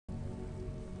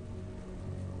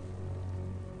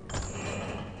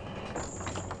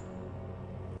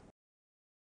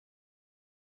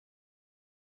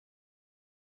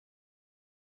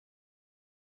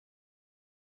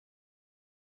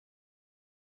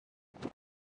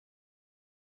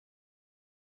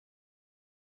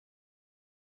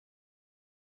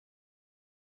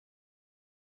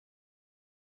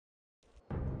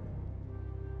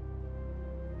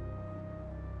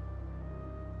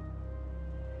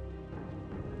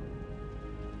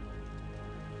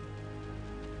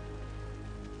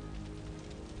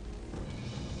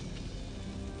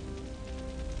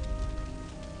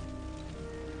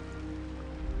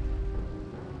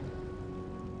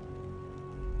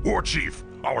Warchief,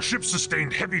 our ship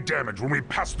sustained heavy damage when we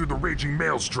passed through the raging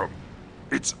maelstrom.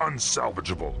 It's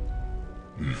unsalvageable.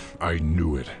 I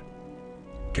knew it.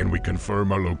 Can we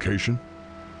confirm our location?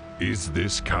 Is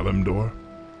this Kalimdor?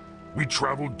 We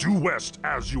traveled due west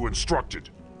as you instructed.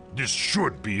 This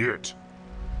should be it.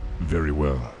 Very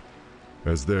well.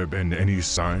 Has there been any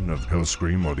sign of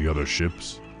Hellscream or the other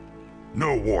ships?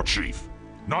 No, Warchief.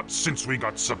 Not since we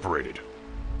got separated.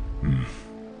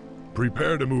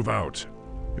 Prepare to move out.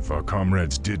 If our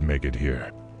comrades did make it here,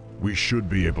 we should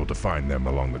be able to find them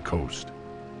along the coast.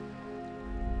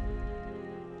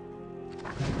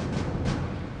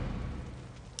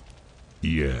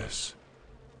 Yes.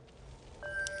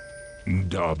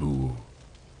 Dabu.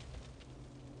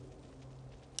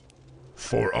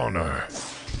 For honor.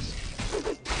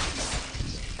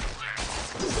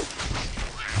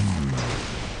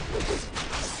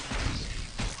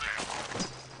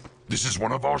 This is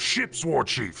one of our ships,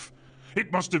 Warchief.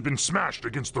 It must have been smashed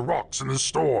against the rocks in the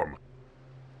storm.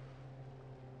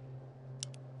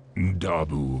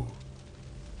 Dabu.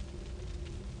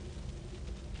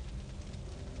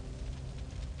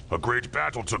 A great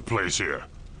battle took place here.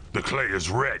 The clay is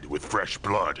red with fresh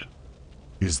blood.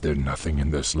 Is there nothing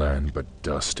in this land but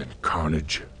dust and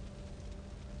carnage?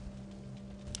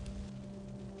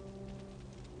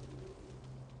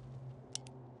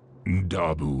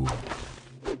 Dabu.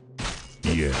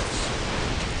 Yes.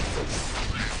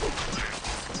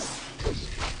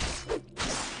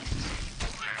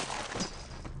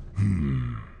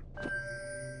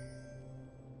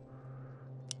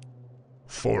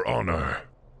 For honor.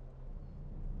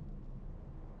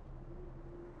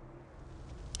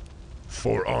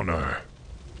 For honor.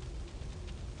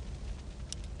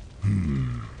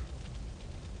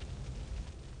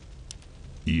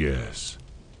 Yes.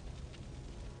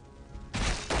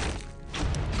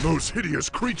 Those hideous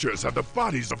creatures have the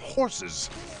bodies of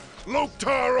horses.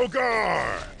 Loktar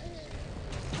Ogar!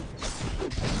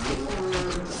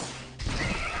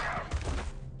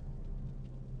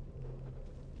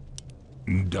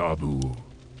 Dabu.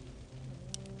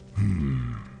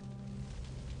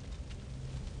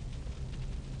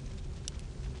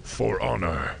 For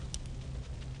honor.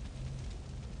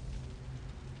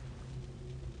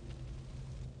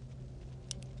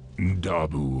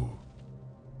 Dabu.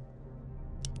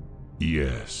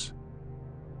 Yes.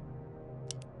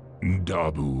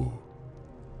 Dabu.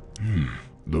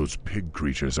 Those pig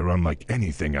creatures are unlike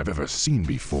anything I've ever seen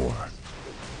before.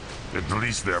 At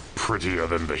least they're prettier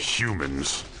than the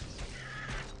humans.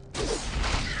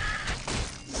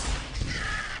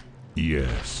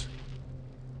 Yes.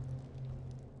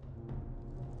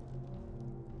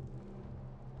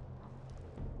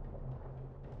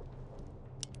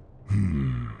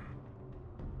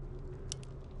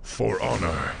 For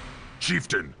honor.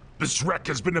 Chieftain, this wreck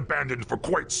has been abandoned for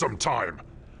quite some time.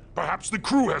 Perhaps the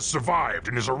crew has survived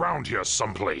and is around here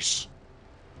someplace.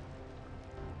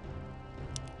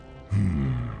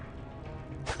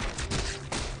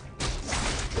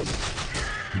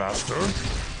 Master?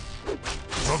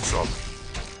 Zub-Zub.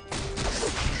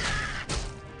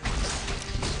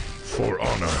 For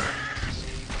honor.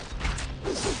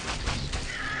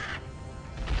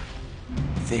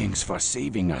 Thanks for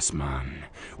saving us, man.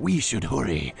 We should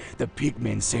hurry. The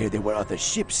pigmen say there were other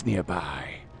ships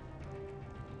nearby.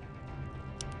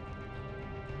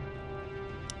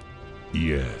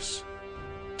 Yes.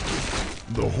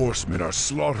 The horsemen are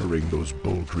slaughtering those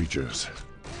bull creatures.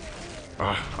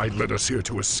 I led us here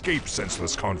to escape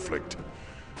senseless conflict.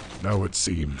 Now it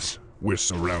seems we're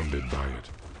surrounded by it.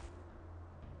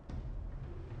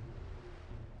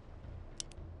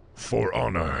 For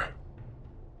honor.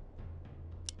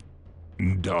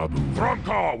 Dabu.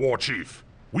 Thromkar, Warchief!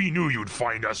 We knew you'd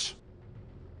find us.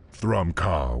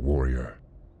 Thromkar, warrior.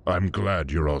 I'm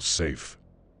glad you're all safe.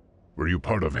 Were you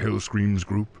part of Hellscream's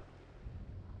group?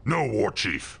 No,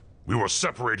 Warchief. We were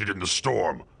separated in the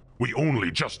storm. We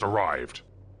only just arrived.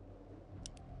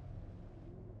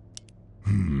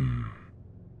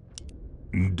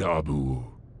 Dabu.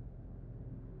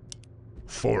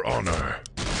 For honor.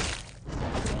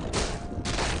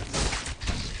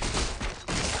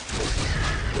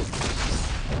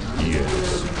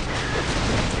 Yes.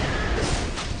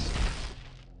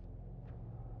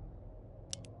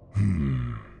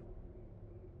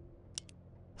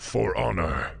 For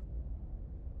honor.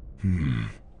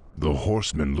 The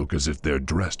horsemen look as if they're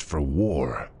dressed for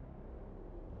war.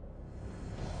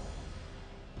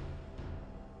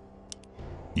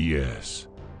 Yes.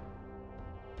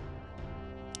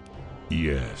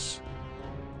 Yes.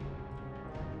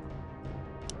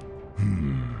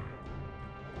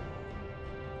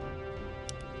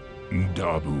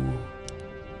 Dabu.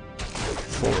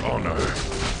 For honor.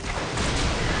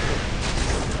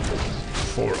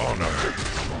 For honor.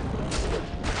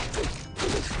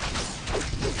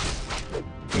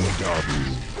 Ndabu.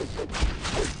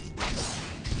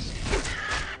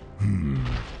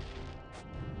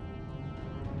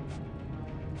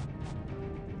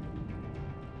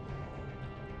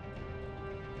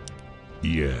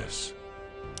 Yes.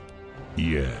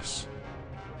 Yes.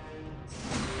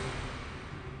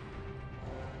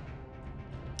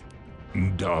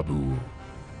 Ndabu.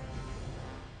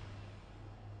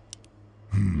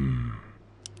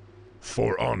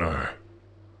 For honor.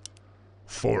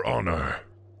 For honor.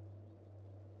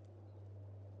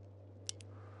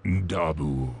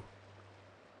 Ndabu.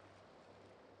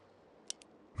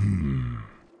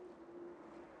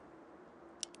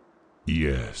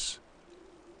 Yes.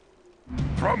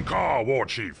 From Ka,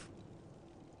 Warchief.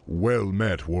 Well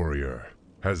met, warrior.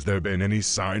 Has there been any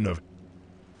sign of...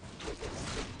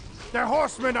 The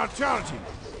horsemen are charging!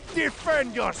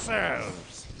 Defend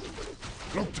yourselves!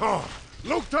 Loktar!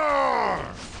 Loktar!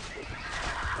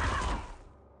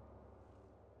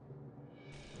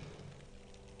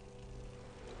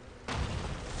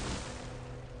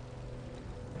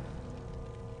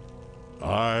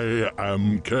 I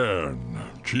am Cairne,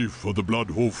 chief of the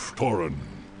Bloodhoof Tauren.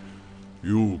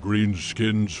 You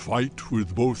greenskins fight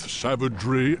with both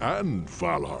savagery and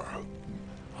valor.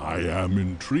 I am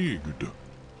intrigued.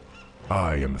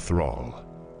 I am Thrall,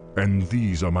 and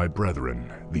these are my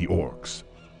brethren, the Orcs.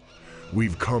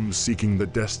 We've come seeking the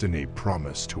destiny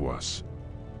promised to us.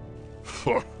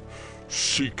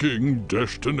 Seeking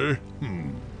destiny?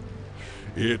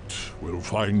 It will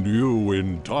find you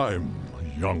in time,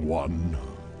 young one.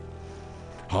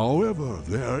 However,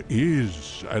 there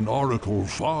is an oracle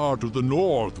far to the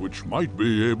north which might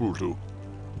be able to...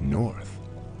 North?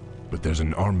 But there's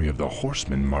an army of the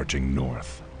horsemen marching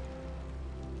north.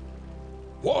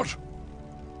 What?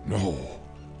 No.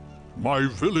 My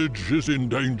village is in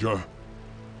danger.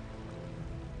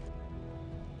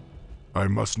 I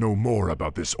must know more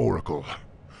about this oracle.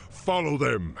 Follow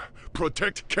them!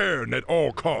 Protect Cairne at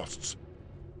all costs!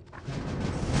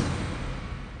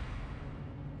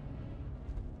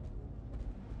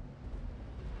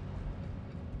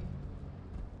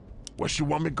 Where she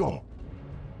want me to go?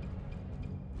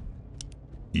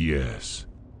 Yes.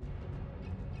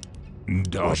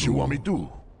 What she want me to do?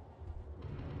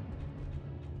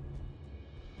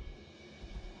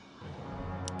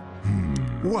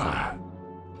 Why?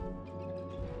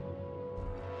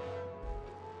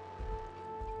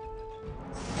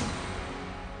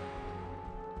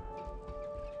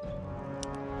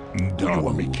 Who you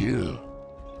want me kill?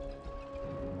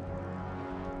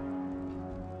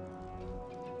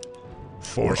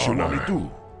 For What she want me honor. do?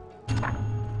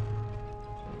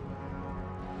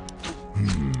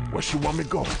 Where she want me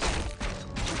go?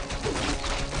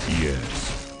 Yes.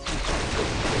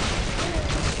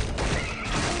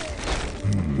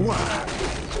 Why?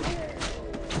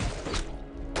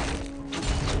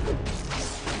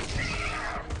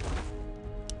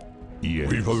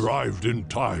 Yes. We've arrived in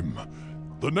time.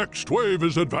 The next wave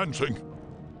is advancing.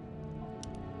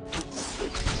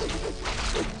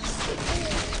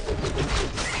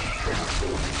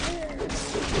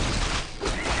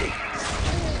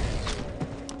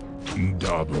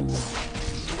 Ndabu.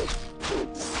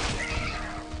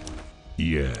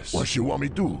 Yes. What she want me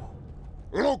do?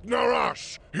 Look,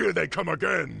 Narash! Here they come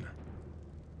again!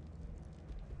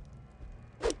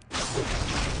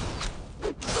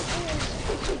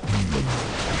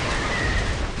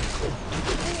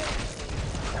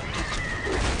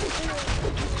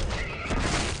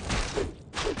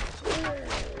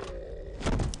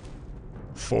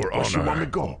 For Where she want me honor.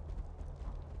 go?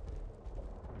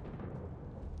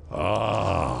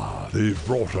 Ah, they've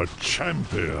brought a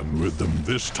champion with them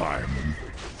this time.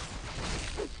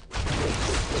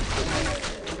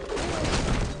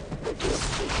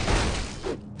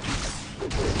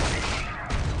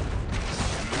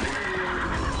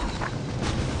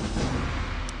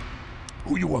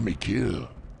 Who you want me kill?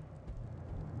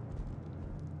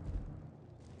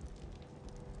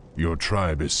 Your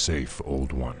tribe is safe,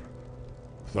 Old One.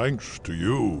 Thanks to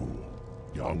you,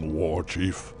 young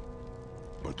Warchief.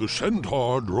 But the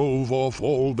centaur drove off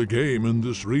all the game in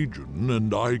this region,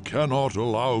 and I cannot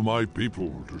allow my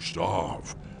people to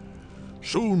starve.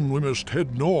 Soon we must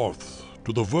head north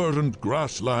to the verdant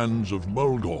grasslands of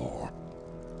Mulgore.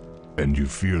 And you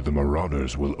fear the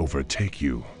marauders will overtake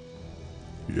you?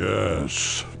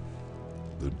 Yes.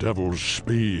 The devil's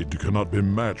speed cannot be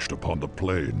matched upon the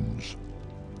plains.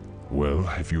 Well,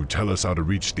 if you tell us how to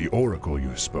reach the oracle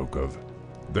you spoke of,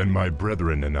 then my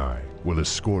brethren and I will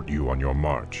escort you on your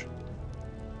march.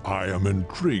 I am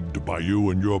intrigued by you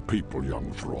and your people,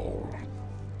 young Thrall.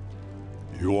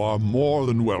 You are more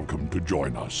than welcome to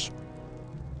join us.